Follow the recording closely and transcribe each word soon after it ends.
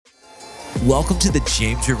Welcome to the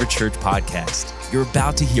James River Church podcast. You're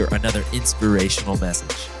about to hear another inspirational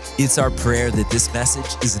message. It's our prayer that this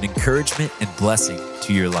message is an encouragement and blessing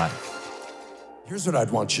to your life. Here's what I'd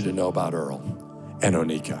want you to know about Earl and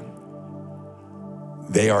Onika.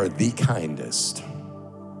 They are the kindest,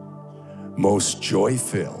 most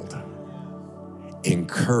joy-filled,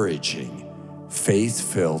 encouraging,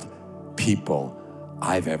 faith-filled people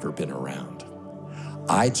I've ever been around.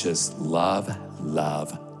 I just love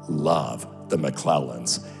the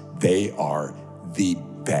McClellans. They are the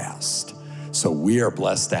best. So we are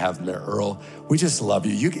blessed to have them. Earl, we just love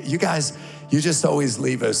you. You guys, you just always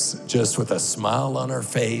leave us just with a smile on our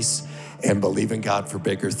face and believe in God for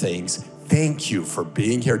bigger things. Thank you for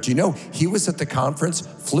being here. Do you know he was at the conference,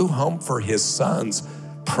 flew home for his son's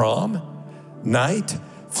prom night,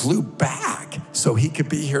 flew back so he could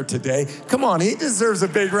be here today? Come on, he deserves a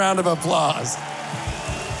big round of applause.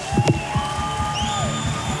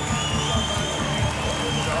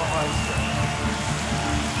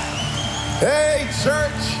 Hey,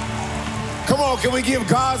 church. Come on, can we give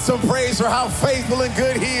God some praise for how faithful and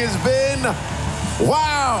good he has been?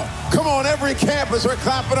 Wow. Come on, every campus, we're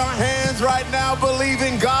clapping our hands right now,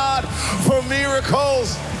 believing God for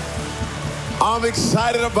miracles. I'm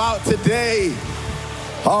excited about today.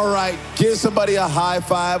 All right, give somebody a high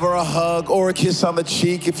five or a hug or a kiss on the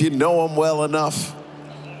cheek if you know them well enough.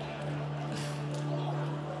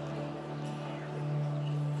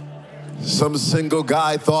 Some single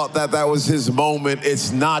guy thought that was his moment.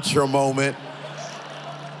 It's not your moment.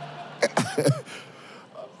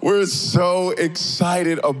 We're so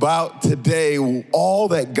excited about today, all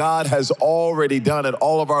that God has already done at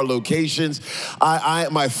all of our locations.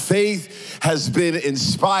 My faith has been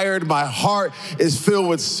inspired. My heart is filled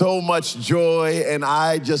with so much joy, and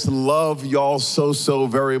I just love y'all so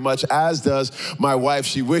very much, as does my wife.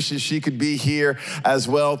 She wishes she could be here as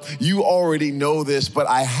well. You already know this, but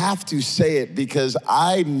I have to say it because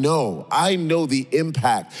I know the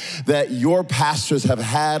impact that your pastors have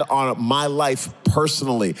had on my life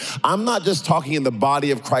personally. I'm not just talking in the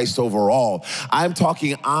body of Christ overall. I'm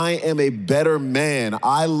talking I am a better man.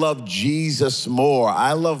 I love Jesus more.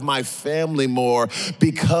 I love my family more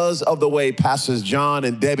because of the way Pastors John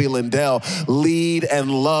and Debbie Lindell lead and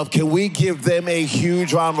love. Can we give them a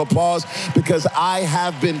huge round of applause? Because I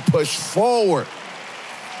have been pushed forward.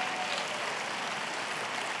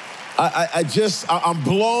 I'm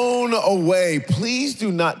blown away. Please do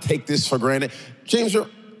not take this for granted. James,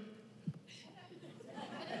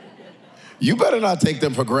 you better not take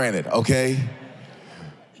them for granted, okay?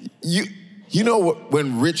 You know what,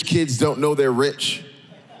 when rich kids don't know they're rich?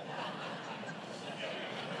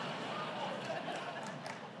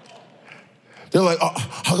 They're like, oh,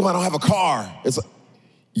 how come I don't have a car? It's like,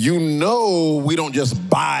 you know we don't just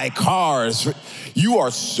buy cars. You are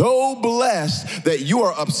so blessed that you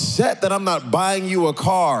are upset that I'm not buying you a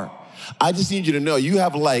car. I just need you to know you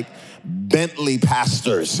have like Bentley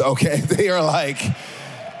pastors, okay? They are like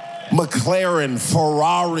McLaren,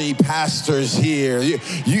 Ferrari pastors here.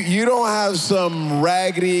 You don't have some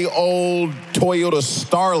raggedy old Toyota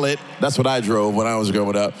Starlet. That's what I drove when I was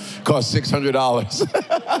growing up. Cost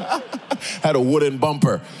 $600. Had a wooden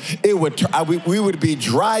bumper. We would be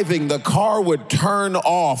driving. The car would turn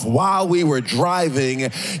off while we were driving.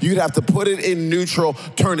 You'd have to put it in neutral,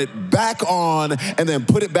 turn it back on, and then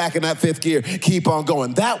put it back in that fifth gear. Keep on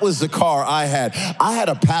going. That was the car I had. I had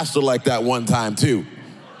a pastor like that one time too.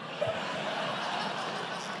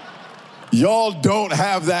 Y'all don't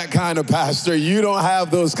have that kind of pastor. You don't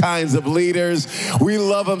have those kinds of leaders. We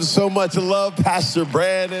love them so much. I love Pastor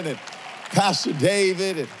Brandon and Pastor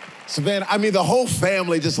David and Savannah. I mean, the whole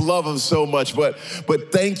family just love them so much. But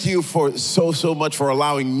thank you for so much for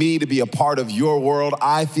allowing me to be a part of your world.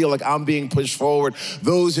 I feel like I'm being pushed forward.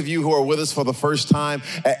 Those of you who are with us for the first time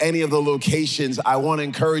at any of the locations, I want to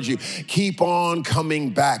encourage you, keep on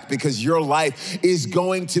coming back because your life is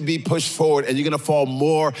going to be pushed forward and you're going to fall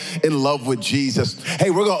more in love with Jesus.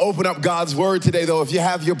 Hey, we're going to open up God's word today, though. If you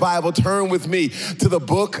have your Bible, turn with me to the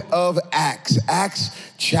book of Acts. Acts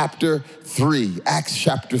chapter 3. Acts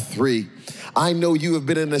chapter 3. I know you have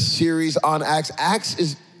been in a series on Acts. Acts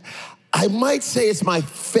is, I might say it's my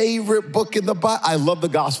favorite book in the Bible. I love the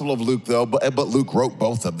Gospel of Luke, though, but Luke wrote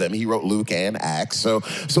both of them. He wrote Luke and Acts. So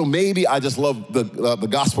maybe I just love the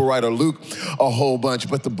Gospel writer Luke a whole bunch.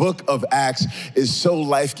 But the book of Acts is so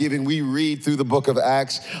life-giving. We read through the book of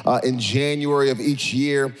Acts in January of each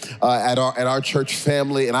year at our church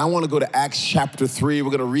family. And I want to go to Acts chapter 3. We're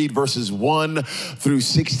going to read verses 1 through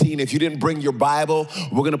 16. If you didn't bring your Bible,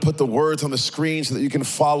 we're going to put the words on the screen so that you can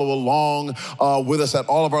follow along with us at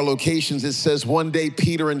all of our locations. locations, it says one day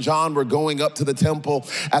Peter and John were going up to the temple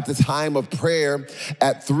at the time of prayer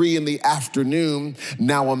at 3 p.m.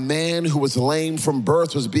 Now a man who was lame from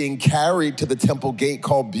birth was being carried to the temple gate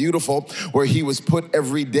called Beautiful, where he was put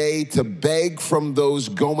every day to beg from those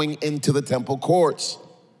going into the temple courts.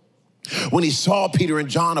 When he saw Peter and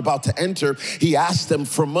John about to enter, he asked them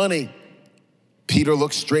for money. Peter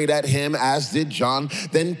looked straight at him, as did John.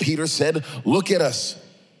 Then Peter said, "Look at us."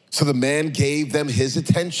 So the man gave them his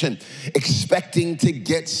attention, expecting to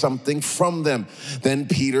get something from them. Then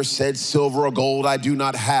Peter said, "Silver or gold I do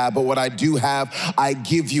not have, but what I do have I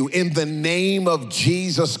give you. In the name of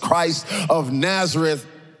Jesus Christ of Nazareth,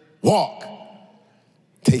 walk."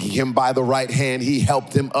 Taking him by the right hand, he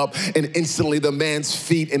helped him up, and instantly the man's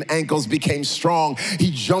feet and ankles became strong.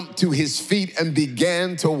 He jumped to his feet and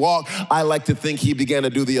began to walk. I like to think he began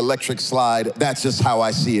to do the electric slide. That's just how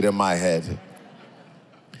I see it in my head.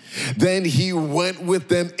 Then he went with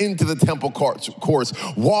them into the temple courts,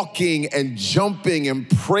 walking and jumping and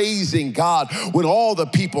praising God. When all the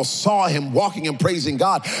people saw him walking and praising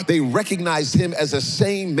God, they recognized him as the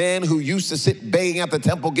same man who used to sit begging at the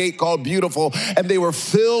temple gate called Beautiful, and they were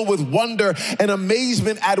filled with wonder and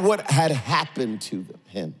amazement at what had happened to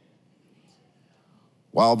him.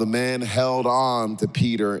 While the man held on to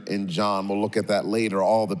Peter and John, we'll look at that later,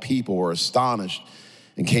 all the people were astonished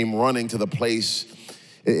and came running to the place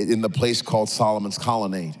in the place called Solomon's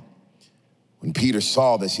Colonnade. When Peter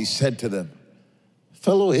saw this, he said to them,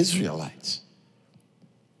 "Fellow Israelites,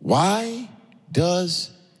 why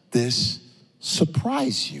does this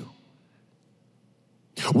surprise you?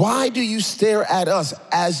 Why do you stare at us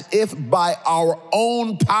as if by our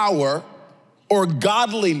own power or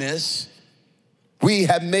godliness we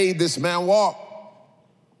have made this man walk?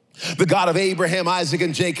 The God of Abraham, Isaac,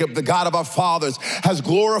 and Jacob, the God of our fathers, has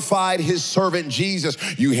glorified his servant Jesus.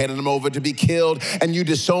 You handed him over to be killed, and you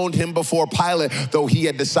disowned him before Pilate, though he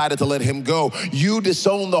had decided to let him go. You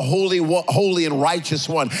disowned the holy and righteous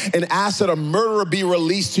one and asked that a murderer be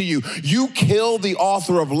released to you. You killed the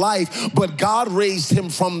author of life, but God raised him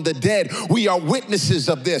from the dead. We are witnesses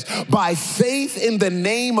of this. By faith in the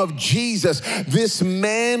name of Jesus, this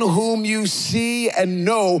man whom you see and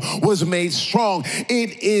know was made strong.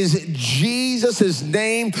 It is Jesus'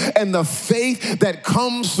 name and the faith that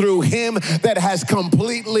comes through him that has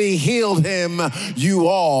completely healed him. You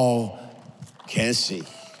all can see.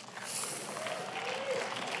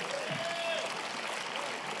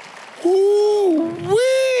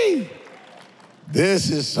 Ooh-wee. This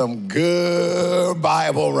is some good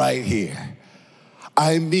Bible right here.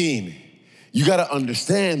 I mean, you got to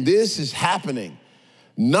understand this is happening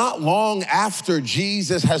not long after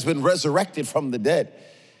Jesus has been resurrected from the dead.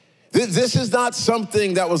 This is not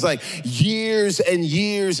something that was like years and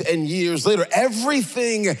years and years later.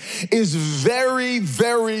 Everything is very,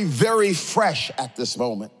 very, very fresh at this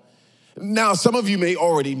moment. Now, some of you may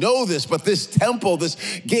already know this, but this temple, this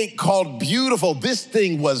gate called Beautiful, this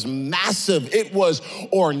thing was massive. It was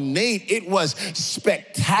ornate. It was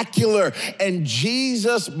spectacular. And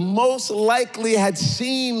Jesus most likely had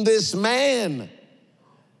seen this man.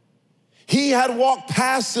 He had walked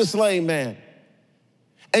past this lame man.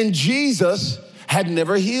 And Jesus had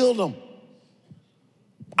never healed him.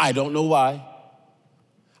 I don't know why.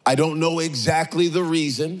 I don't know exactly the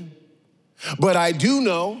reason. But I do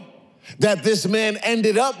know that this man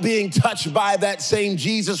ended up being touched by that same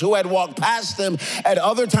Jesus who had walked past him at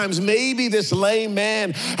other times. Maybe this lame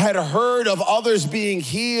man had heard of others being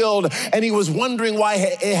healed, and he was wondering why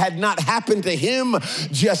it had not happened to him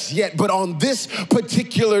just yet. But on this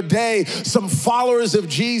particular day, some followers of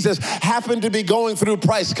Jesus happened to be going through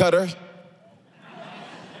Price Cutter.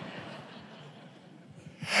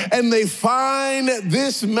 And they find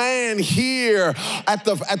this man here at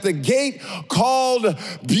the gate called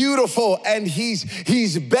Beautiful, and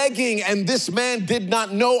he's begging, and this man did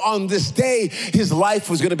not know on this day his life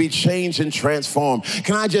was going to be changed and transformed.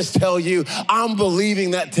 Can I just tell you, I'm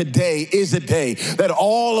believing that today is a day that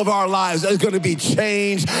all of our lives are going to be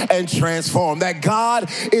changed and transformed, that God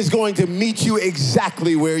is going to meet you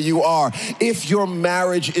exactly where you are. If your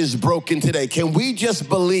marriage is broken today, can we just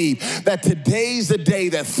believe that today's the day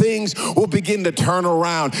that things will begin to turn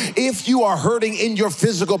around? If you are hurting in your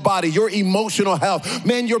physical body, your emotional health,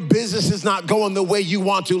 man, your business is not going the way you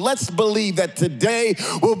want to, let's believe that today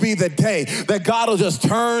will be the day that God will just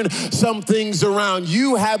turn some things around.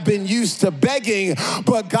 You have been used to begging,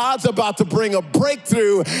 but God's about to bring a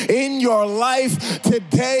breakthrough in your life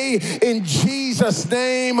today in Jesus'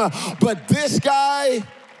 name. But this guy,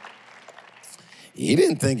 he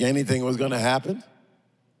didn't think anything was going to happen.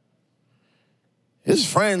 His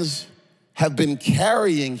friends have been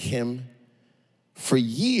carrying him for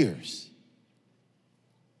years.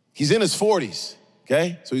 He's in his 40s,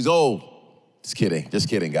 okay? So he's old. Just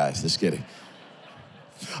kidding, guys, just kidding.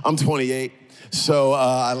 I'm 28, so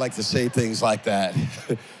I like to say things like that.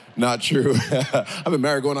 Not true. I've been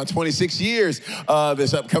married going on 26 years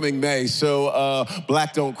this upcoming May, so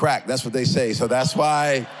black don't crack, that's what they say. So that's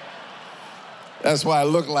why I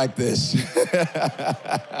look like this.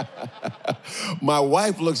 My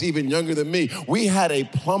wife looks even younger than me. We had a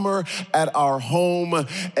plumber at our home,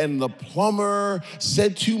 and the plumber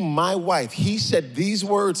said to my wife, he said these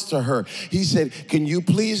words to her. He said, "Can you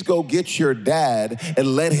please go get your dad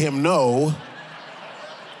and let him know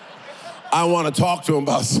I want to talk to him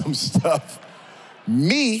about some stuff."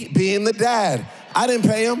 Me being the dad. I didn't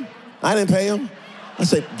pay him. I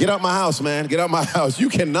said, "Get out my house, man. Get out my house. You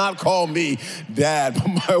cannot call me dad." But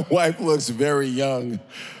my wife looks very young.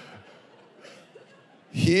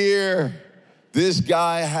 Here, this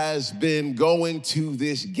guy has been going to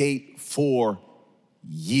this gate for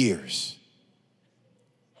years.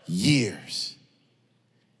 Years.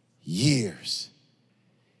 Years.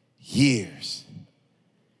 Years.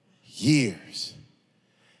 Years.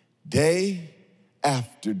 Day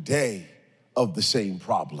after day of the same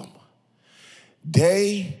problem.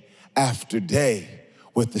 Day after day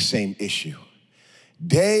with the same issue.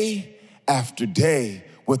 Day after day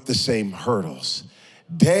with the same hurdles.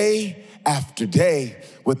 Day after day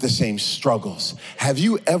with the same struggles. Have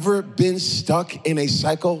you ever been stuck in a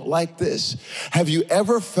cycle like this? Have you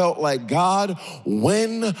ever felt like, God,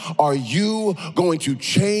 when are you going to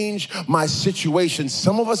change my situation?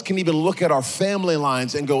 Some of us can even look at our family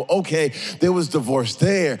lines and go, okay, there was divorce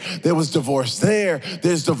there, there was divorce there,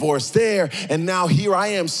 there's divorce there, and now here I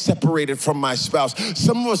am separated from my spouse.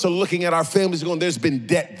 Some of us are looking at our families going, there's been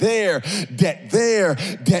debt there, debt there,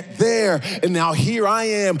 debt there, and now here I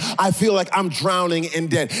am, I feel like I'm drowning in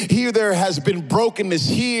debt. Here there has been brokenness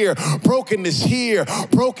here, brokenness here,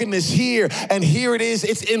 brokenness here, and here it is,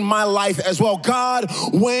 it's in my life as well. God,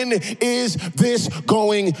 when is this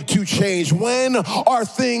going to change? When are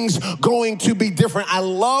things going to be different? I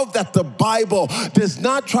love that the Bible does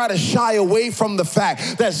not try to shy away from the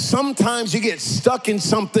fact that sometimes you get stuck in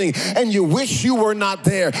something and you wish you were not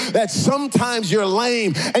there, that sometimes you're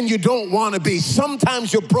lame and you don't want to be,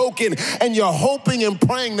 sometimes you're broken and you're hoping and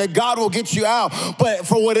praying that God will get you out, but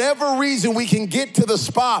for whatever reason, we can get to the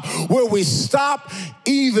spot where we stop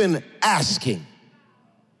even asking.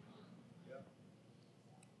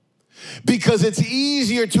 Because it's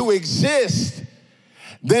easier to exist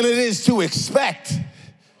than it is to expect.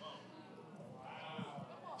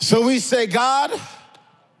 So we say, God,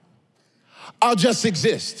 I'll just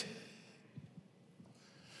exist.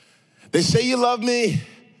 They say you love me.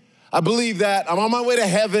 I believe that. I'm on my way to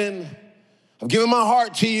heaven. I'm giving my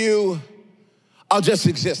heart to you. I'll just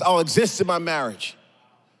exist. I'll exist in my marriage.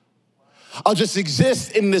 I'll just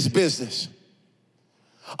exist in this business.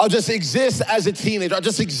 I'll just exist as a teenager. I'll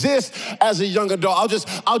just exist as a young adult.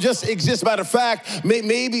 I'll just exist. Matter of fact,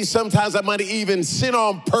 maybe sometimes I might even sin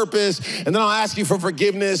on purpose, and then I'll ask you for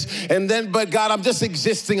forgiveness. But God, I'm just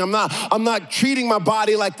existing. I'm not treating my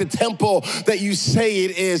body like the temple that you say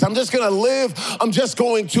it is. I'm just gonna live. I'm just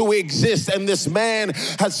going to exist. And this man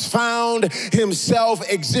has found himself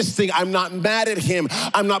existing. I'm not mad at him.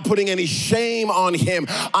 I'm not putting any shame on him.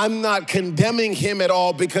 I'm not condemning him at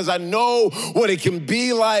all, because I know what it can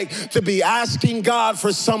be like to be asking God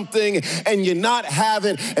for something and you not have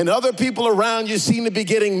it, and other people around you seem to be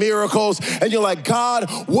getting miracles, and you're like, God,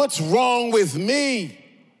 what's wrong with me?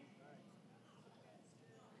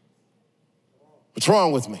 What's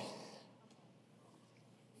wrong with me?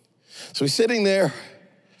 So he's sitting there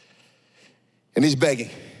and he's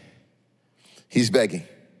begging. He's begging.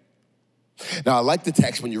 Now, I like the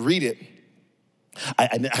text when you read it. I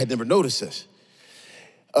had never noticed this.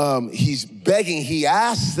 He's begging. He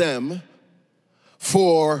asks them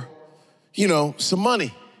for, some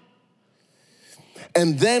money.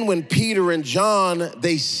 And then when Peter and John,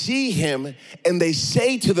 they see him and they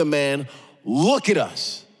say to the man, look at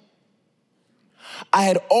us. I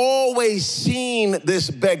had always seen this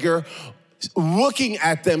beggar looking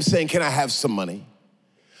at them saying, can I have some money?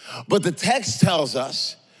 But the text tells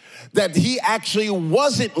us that he actually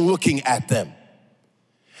wasn't looking at them.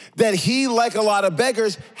 That he, like a lot of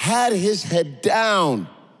beggars, had his head down.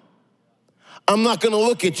 I'm not gonna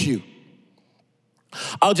look at you.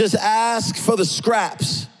 I'll just ask for the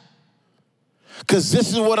scraps, because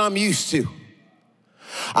this is what I'm used to.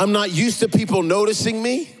 I'm not used to people noticing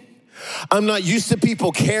me. I'm not used to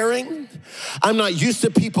people caring. I'm not used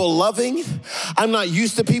to people loving. I'm not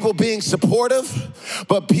used to people being supportive.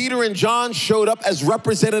 But Peter and John showed up as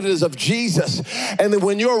representatives of Jesus. And then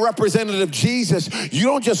when you're a representative of Jesus, you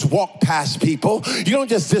don't just walk past people. You don't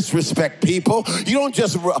just disrespect people. You don't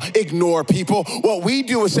just ignore people. What we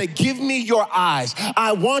do is say, give me your eyes.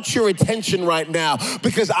 I want your attention right now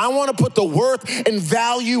because I want to put the worth and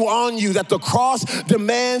value on you that the cross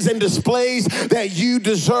demands and displays that you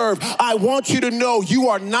deserve. I want you to know you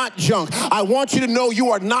are not junk. I want you to know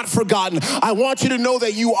you are not forgotten. I want you to know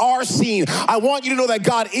that you are seen. I want you to know that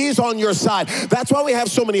God is on your side. That's why we have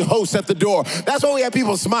so many hosts at the door. That's why we have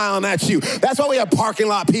people smiling at you. That's why we have parking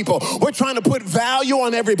lot people. We're trying to put value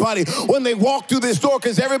on everybody when they walk through this door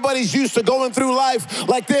because everybody's used to going through life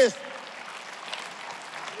like this.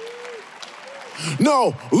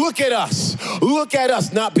 No, look at us. Look at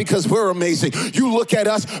us, not because we're amazing. You look at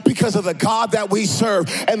us because of the God that we serve.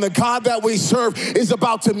 And the God that we serve is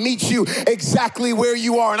about to meet you exactly where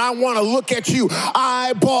you are. And I want to look at you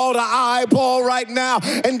eyeball to eyeball right now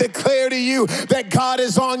and declare to you that God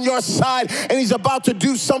is on your side and he's about to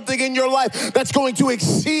do something in your life that's going to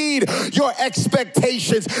exceed your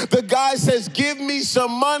expectations. The guy says, give me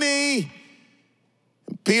some money.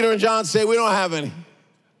 Peter and John say, we don't have any.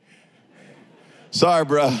 Sorry,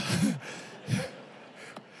 bro.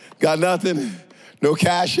 Got nothing. No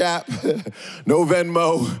Cash App, no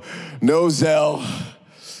Venmo, no Zelle.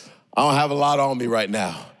 I don't have a lot on me right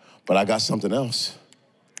now, but I got something else.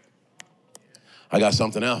 I got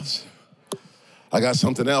something else. I got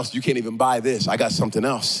something else. You can't even buy this. I got something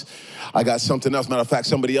else. I got something else. Matter of fact,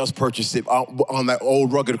 somebody else purchased it on that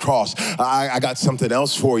old rugged cross. I got something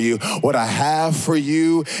else for you. What I have for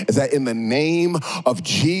you is that in the name of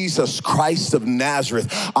Jesus Christ of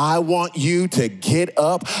Nazareth, I want you to get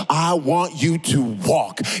up. I want you to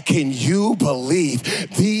walk. Can you believe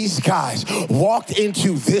these guys walked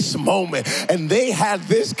into this moment and they had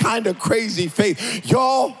this kind of crazy faith?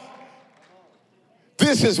 Y'all,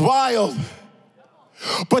 this is wild.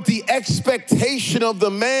 But the expectation of the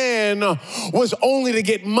man was only to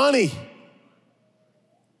get money.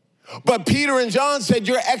 But Peter and John said,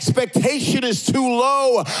 your expectation is too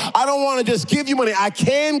low. I don't want to just give you money. I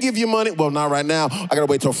can give you money. Well, not right now. I got to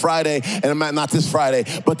wait till Friday. And not this Friday,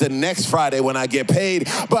 but the next Friday when I get paid.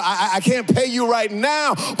 But I can't pay you right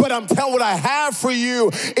now. But I'm telling what I have for you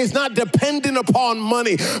is not dependent upon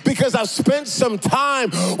money because I've spent some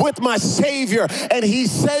time with my Savior. And he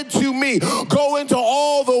said to me, go into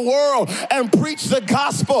all the world and preach the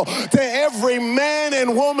gospel to every man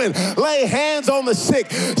and woman. Lay hands on the sick.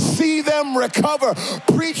 See them recover,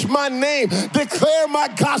 preach my name, declare my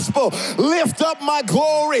gospel, lift up my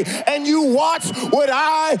glory, and you watch what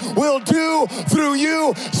I will do through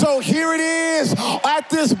you. So here it is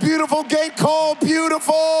at this beautiful gate called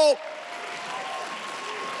Beautiful.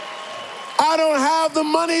 I don't have the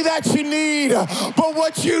money that you need, but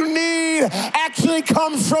what you need actually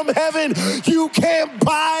comes from heaven. You can't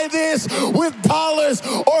buy this with dollars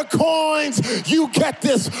or coins. You get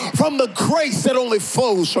this from the grace that only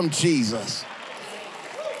flows from Jesus.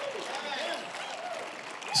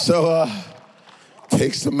 So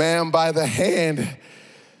takes the man by the hand.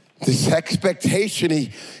 This expectation,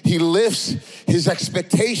 he lifts his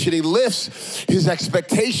expectation. He lifts his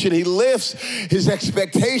expectation. He lifts his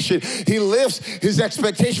expectation. He lifts his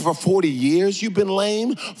expectation. For 40 years you've been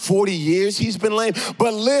lame. 40 years he's been lame,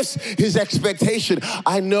 but lifts his expectation.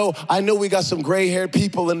 I know we got some gray-haired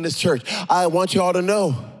people in this church. I want you all to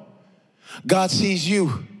know, God sees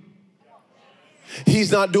you.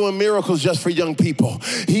 He's not doing miracles just for young people.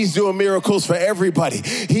 He's doing miracles for everybody.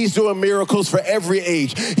 He's doing miracles for every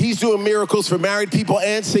age. He's doing miracles for married people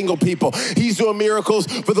and single people. He's doing miracles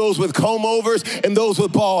for those with comb overs and those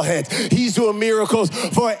with bald heads. He's doing miracles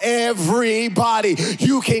for everybody.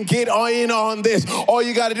 You can get in on this. All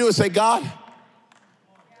you got to do is say, God,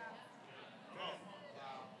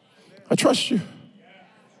 I trust you.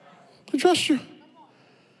 I trust you.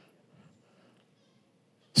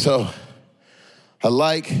 So, can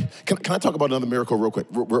I talk about another miracle real quick?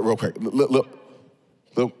 Real quick.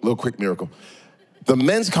 Little quick miracle. The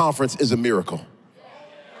men's conference is a miracle.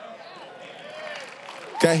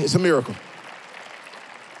 Okay, it's a miracle.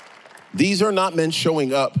 These are not men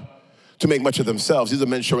showing up to make much of themselves. These are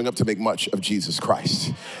men showing up to make much of Jesus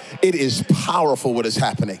Christ. It is powerful what is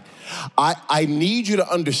happening. I need you to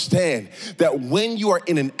understand that when you are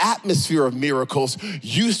in an atmosphere of miracles,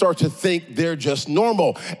 you start to think they're just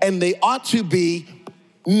normal, and they ought to be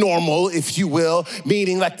normal, if you will,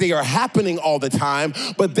 meaning like they are happening all the time,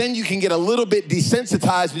 but then you can get a little bit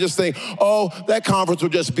desensitized and just think, oh, that conference will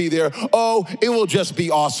just be there. Oh, it will just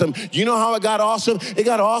be awesome. You know how it got awesome? It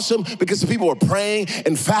got awesome because the people were praying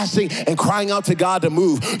and fasting and crying out to God to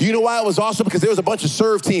move. You know why it was awesome? Because there was a bunch of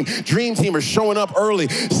serve team, dream teamers showing up early,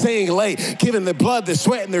 staying late, giving their blood, their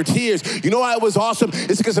sweat, and their tears. You know why it was awesome?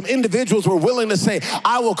 It's because some individuals were willing to say,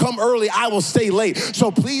 I will come early, I will stay late.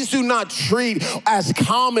 So please do not treat as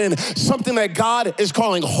common something that God is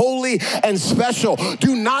calling holy and special.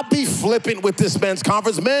 Do not be flippant with this men's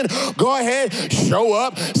conference. Men, go ahead, show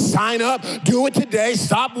up, sign up, do it today.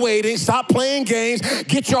 Stop waiting, stop playing games.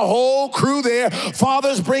 Get your whole crew there.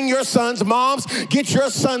 Fathers, bring your sons. Moms, get your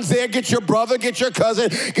sons there. Get your brother, get your cousin,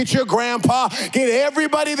 get your grandpa. Get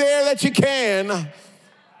everybody there that you can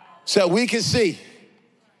so we can see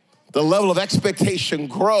the level of expectation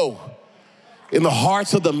grow in the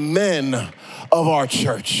hearts of the men of our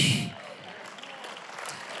church.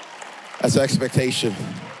 That's expectation.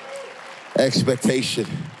 Expectation.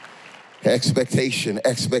 Expectation,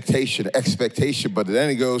 expectation, expectation. But then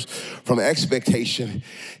he goes from expectation,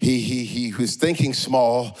 he was thinking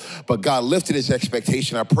small, but God lifted his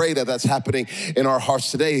expectation. I pray that that's happening in our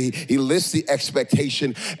hearts today. He lifts the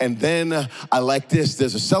expectation, and then I like this.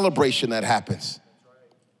 There's a celebration that happens.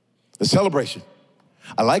 A celebration.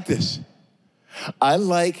 I like this. I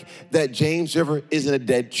like that James River isn't a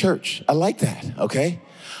dead church. I like that, okay?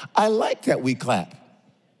 I like that we clap.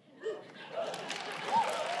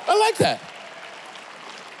 I like that.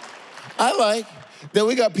 I like that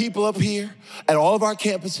we got people up here at all of our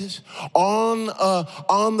campuses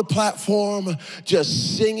on the platform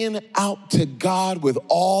just singing out to God with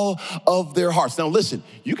all of their hearts. Now listen,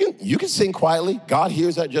 you can sing quietly. God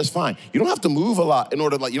hears that just fine. You don't have to move a lot in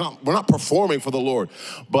order to we're not performing for the Lord.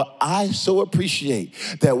 But I so appreciate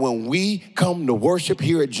that when we come to worship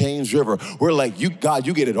here at James River, we're like, God,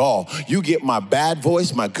 you get it all. You get my bad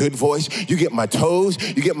voice, my good voice. You get my toes,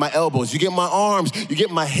 you get my elbows, you get my arms, you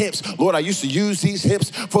get my hips. Lord, I used to use these hips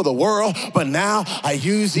for the world, but now I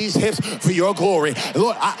use these hips for your glory.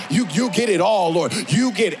 Lord, you get it all, Lord.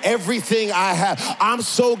 You get everything I have. I'm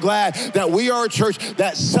so glad that we are a church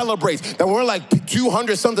that celebrates, that we're like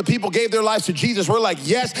 200 something people gave their lives to Jesus. We're like,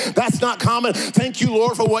 yes, that's not common. Thank you,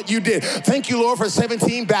 Lord, for what you did. Thank you, Lord, for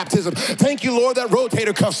 17 baptisms. Thank you, Lord, that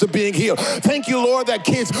rotator cuffs are being healed. Thank you, Lord, that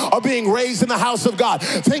kids are being raised in the house of God.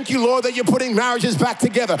 Thank you, Lord, that you're putting marriages back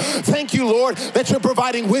together. Thank you, Lord, that you're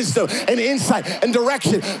providing wisdom and insight and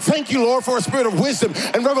direction. Thank you, Lord, for a spirit of wisdom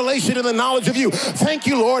and revelation in the knowledge of you. Thank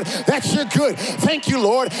you, Lord, that you're good. Thank you,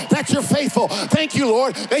 Lord, that you're faithful. Thank you,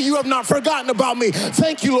 Lord, that you have not forgotten about me.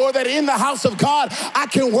 Thank you, Lord, that in the house of God, I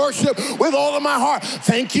can worship with all of my heart.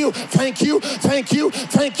 Thank you, thank you, thank you,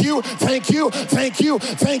 thank you, thank you, thank you,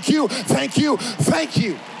 thank you, thank you, thank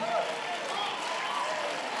you.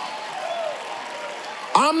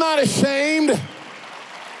 I'm not ashamed.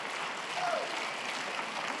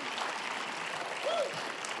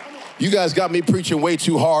 You guys got me preaching way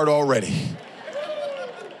too hard already.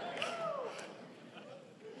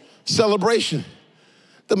 Celebration.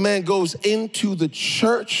 The man goes into the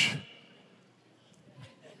church.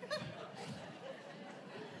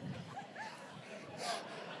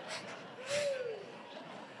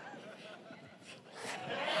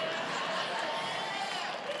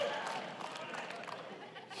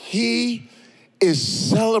 He is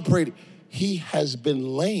celebrating. He has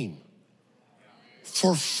been lame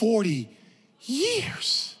for 40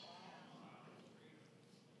 years.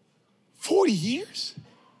 40 years?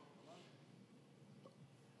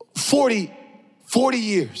 40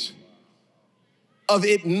 years of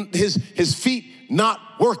it, his feet not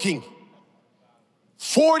working.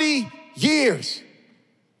 40 years.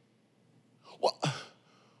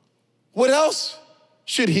 What else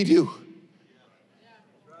should he do?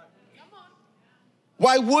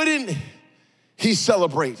 Why wouldn't he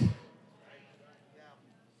celebrate?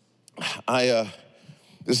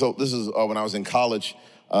 This is when I was in college.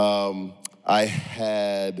 I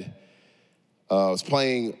was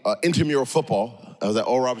playing intramural football. I was at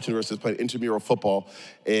Oral Roberts University, playing intramural football,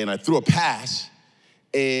 and I threw a pass,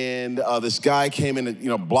 and this guy came in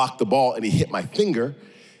and blocked the ball, and he hit my finger,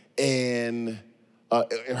 and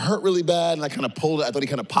it hurt really bad, and I kind of pulled it. I thought he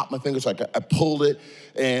kind of popped my finger, so I pulled it,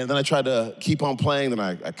 and then I tried to keep on playing, then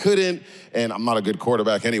I couldn't, and I'm not a good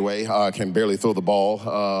quarterback anyway. I can barely throw the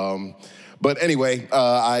ball. But anyway,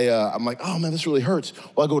 I'm like, oh man, this really hurts.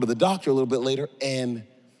 Well, I go to the doctor a little bit later, and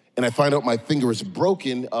I find out my finger is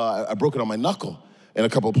broken. I broke it on my knuckle in a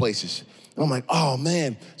couple of places. And I'm like, oh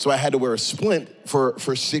man. So I had to wear a splint for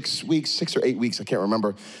 6 weeks, 6 or 8 weeks, I can't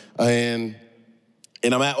remember. And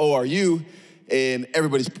I'm at ORU, and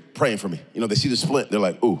everybody's praying for me. You know, they see the splint, they're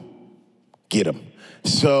like, ooh, get him.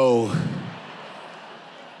 So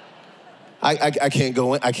I can't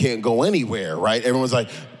go anywhere, right? Everyone's like,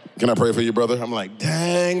 can I pray for you, brother? I'm like,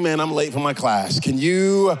 dang, man, I'm late for my class. Can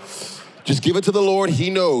you just give it to the Lord? He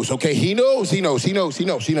knows, okay? He knows.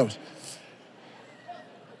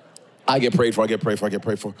 I get prayed for.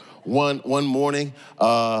 One morning, but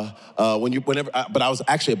I was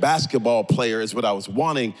actually a basketball player is what I was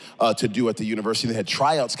wanting to do at the university. They had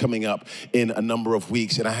tryouts coming up in a number of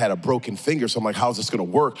weeks, and I had a broken finger. So I'm like, how's this gonna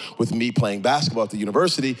work with me playing basketball at the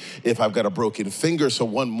university if I've got a broken finger? So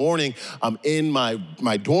one morning, I'm in my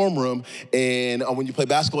dorm room, and when you play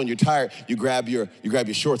basketball and you're tired, you grab your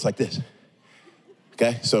shorts like this.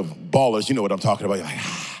 Okay, so ballers, you know what I'm talking about. You're like,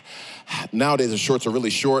 nowadays the shorts are really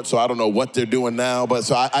short, so I don't know what they're doing now, but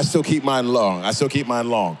so I still keep mine long.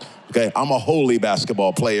 Okay, I'm a holy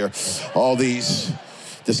basketball player. All these,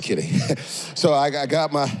 just kidding. So I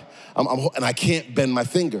got and I can't bend my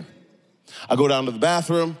finger. I go down to the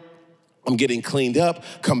bathroom. I'm getting cleaned up,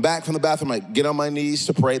 come back from the bathroom, I get on my knees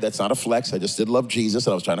to pray. That's not a flex. I just did love Jesus,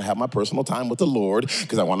 and I was trying to have my personal time with the Lord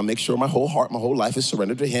because I want to make sure my whole heart, my whole life is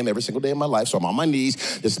surrendered to him every single day of my life. So I'm on my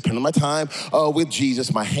knees, just spending my time with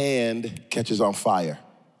Jesus. My hand catches on fire.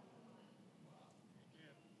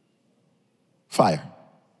 Fire.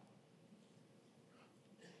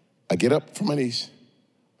 I get up from my knees,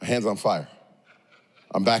 my hand's on fire.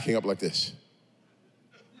 I'm backing up like this.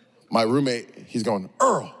 My roommate, he's going,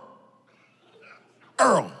 Earl.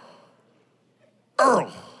 I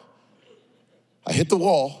hit the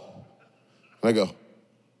wall, and I go,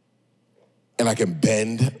 and I can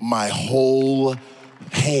bend my whole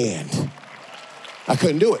hand. I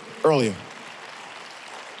couldn't do it earlier.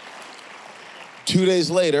 2 days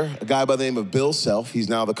later, a guy by the name of Bill Self, he's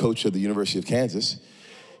now the coach of the University of Kansas,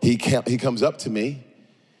 he comes up to me,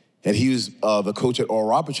 and he was the coach at Oral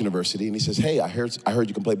Roberts University, and he says, hey, I heard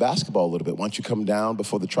you can play basketball a little bit. Why don't you come down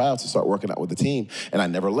before the tryouts and start working out with the team? And I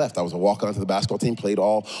never left. I was a walk-on to the basketball team, played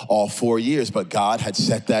all 4 years, but God had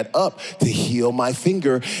set that up to heal my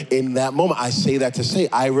finger in that moment. I say that to say,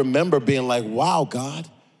 I remember being like, wow, God,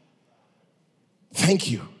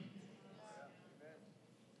 thank you.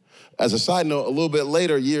 As a side note, a little bit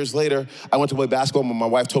later, years later, I went to play basketball when my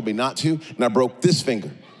wife told me not to, and I broke this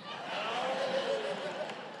finger.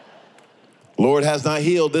 Lord has not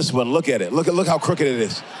healed this one. Look at it. Look how crooked it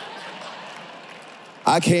is.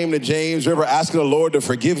 I came to James River asking the Lord to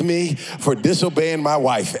forgive me for disobeying my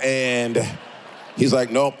wife. And he's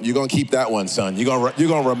like, nope, you're going to keep that one, son. You're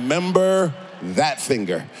going to remember that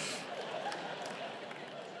finger.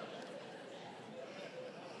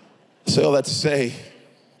 So all that to say,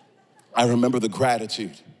 I remember the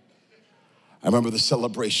gratitude. I remember the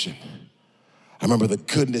celebration. I remember the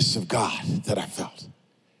goodness of God that I felt.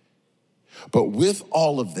 But with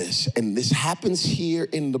all of this, and this happens here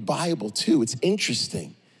in the Bible too, it's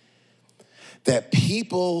interesting that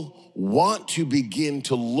people want to begin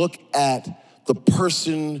to look at the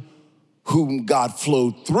person whom God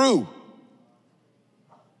flowed through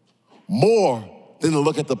more than to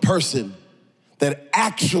look at the person that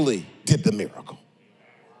actually did the miracle.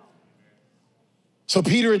 So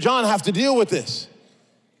Peter and John have to deal with this.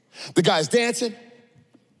 The guy's dancing.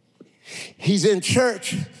 He's in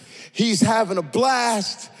church. He's having a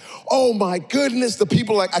blast. Oh my goodness. The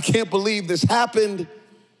people are like, I can't believe this happened.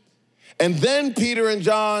 And then Peter and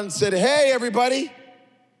John said, hey, everybody.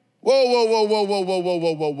 Whoa.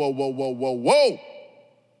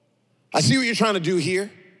 I see what you're trying to do here.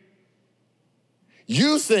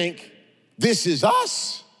 You think this is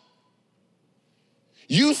us.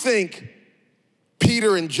 You think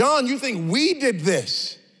Peter and John, you think we did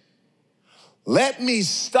this. Let me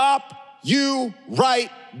stop you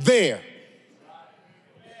right there.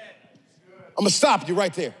 I'm gonna stop you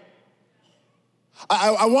right there.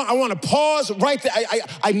 I want to pause right there.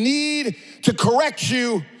 I need to correct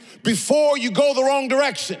you before you go the wrong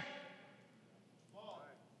direction.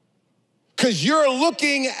 Because you're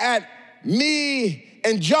looking at me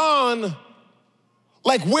and John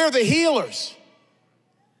like we're the healers.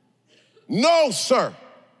 No, sir.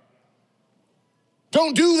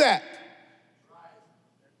 Don't do that.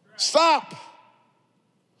 Stop.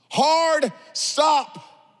 Hard stop.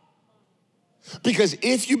 Because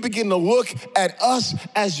if you begin to look at us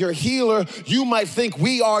as your healer, you might think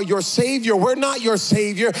we are your savior. We're not your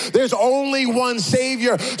savior. There's only one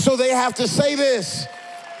savior. So they have to say this.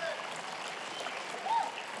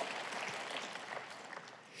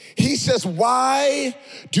 He says, why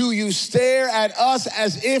do you stare at us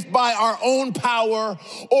as if by our own power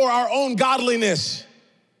or our own godliness?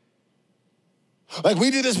 Like,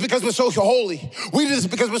 we did this because we're so holy. We did this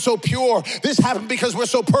because we're so pure. This happened because we're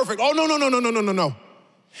so perfect. Oh, no.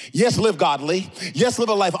 Yes, live godly. Yes, live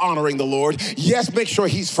a life honoring the Lord. Yes, make sure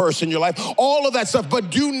he's first in your life. All of that stuff. But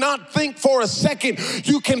do not think for a second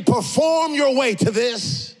you can perform your way to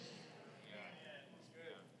this.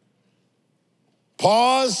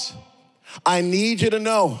 Pause. I need you to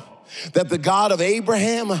know that the God of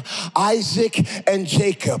Abraham, Isaac, and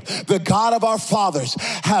Jacob, the God of our fathers,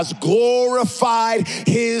 has glorified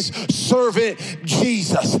his servant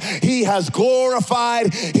Jesus. He has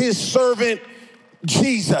glorified his servant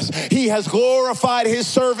Jesus. He has glorified his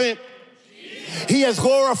servant. He has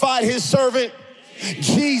glorified his servant.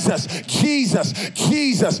 Jesus.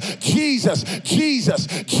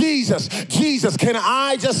 Can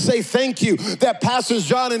I just say thank you that Pastors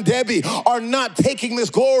John and Debbie are not taking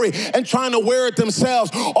this glory and trying to wear it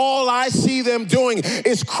themselves. All I see them doing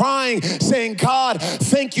is crying, saying, God,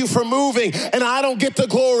 thank you for moving, and I don't get the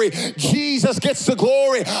glory. Jesus gets the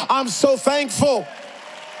glory. I'm so thankful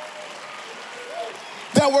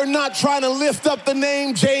that we're not trying to lift up the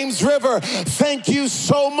name James River. Thank you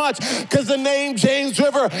so much, because the name James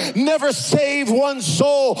River never saved one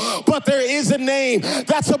soul, but there is a name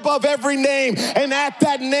that's above every name, and at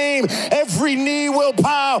that name, every knee will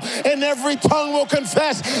bow and every tongue will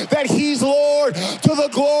confess that he's Lord, to the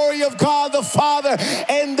glory of God the Father.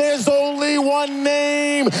 And there's only one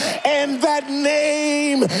name, and that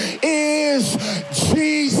name is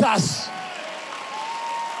Jesus.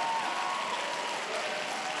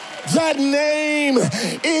 That name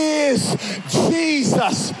is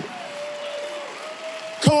Jesus.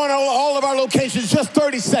 Come on, all of our locations, just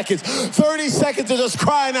 30 seconds. 30 seconds of just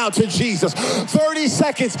crying out to Jesus. 30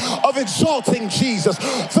 seconds of exalting Jesus.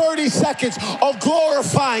 30 seconds of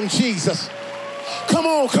glorifying Jesus. Come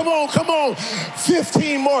on.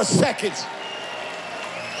 15 more seconds.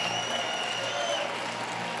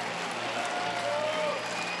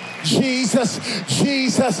 Jesus.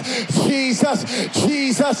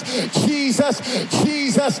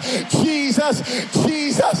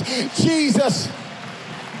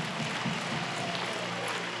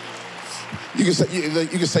 You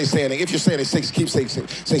can say standing. If you're standing, keep saying,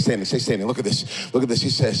 say standing. Look at this.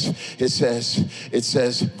 It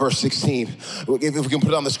says, verse 16. If we can put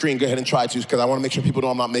it on the screen, go ahead and try to, because I want to make sure people know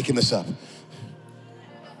I'm not making this up.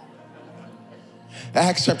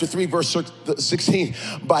 Acts chapter 3, verse 16,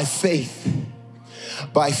 by faith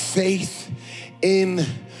in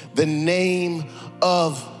the name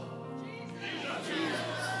of,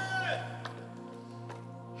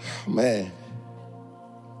 man,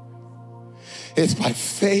 it's by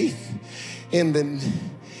faith in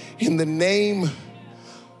the name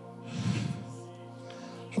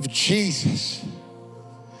of Jesus,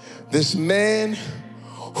 this man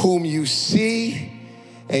whom you see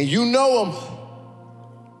and you know him.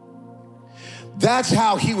 That's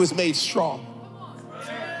how he was made strong.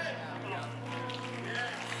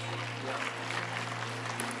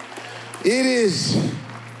 It is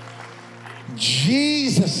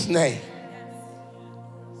Jesus' name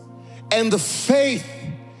and the faith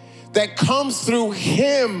that comes through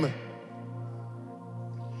him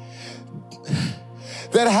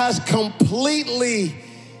that has completely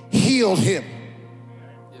healed him.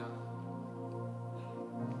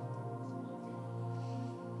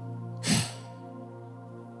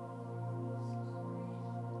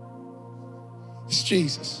 It's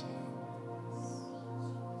Jesus.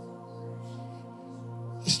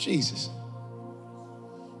 It's Jesus.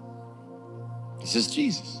 It's just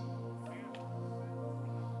Jesus.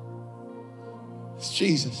 It's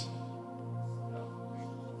Jesus.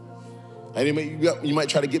 And you might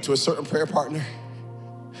try to get to a certain prayer partner.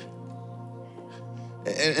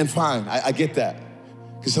 And fine, I get that.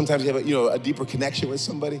 Because sometimes you have a deeper connection with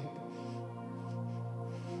somebody.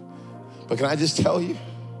 But can I just tell you?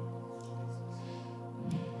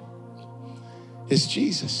 It's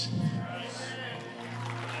Jesus.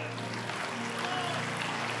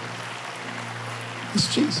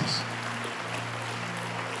 It's Jesus.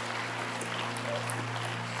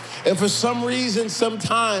 And for some reason,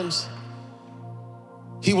 sometimes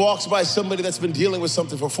he walks by somebody that's been dealing with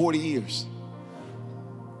something for 40 years.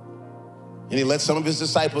 And he lets some of his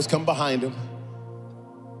disciples come behind him,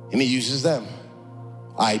 and he uses them.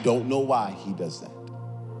 I don't know why he does that.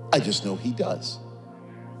 I just know he does.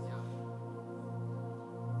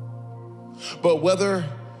 But whether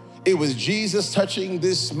it was Jesus touching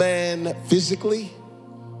this man physically,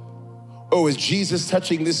 or was Jesus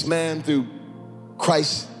touching this man through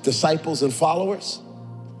Christ's disciples and followers,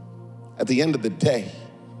 at the end of the day,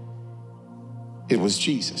 it was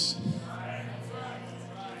Jesus.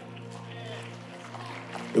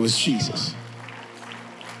 It was Jesus.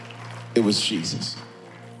 It was Jesus.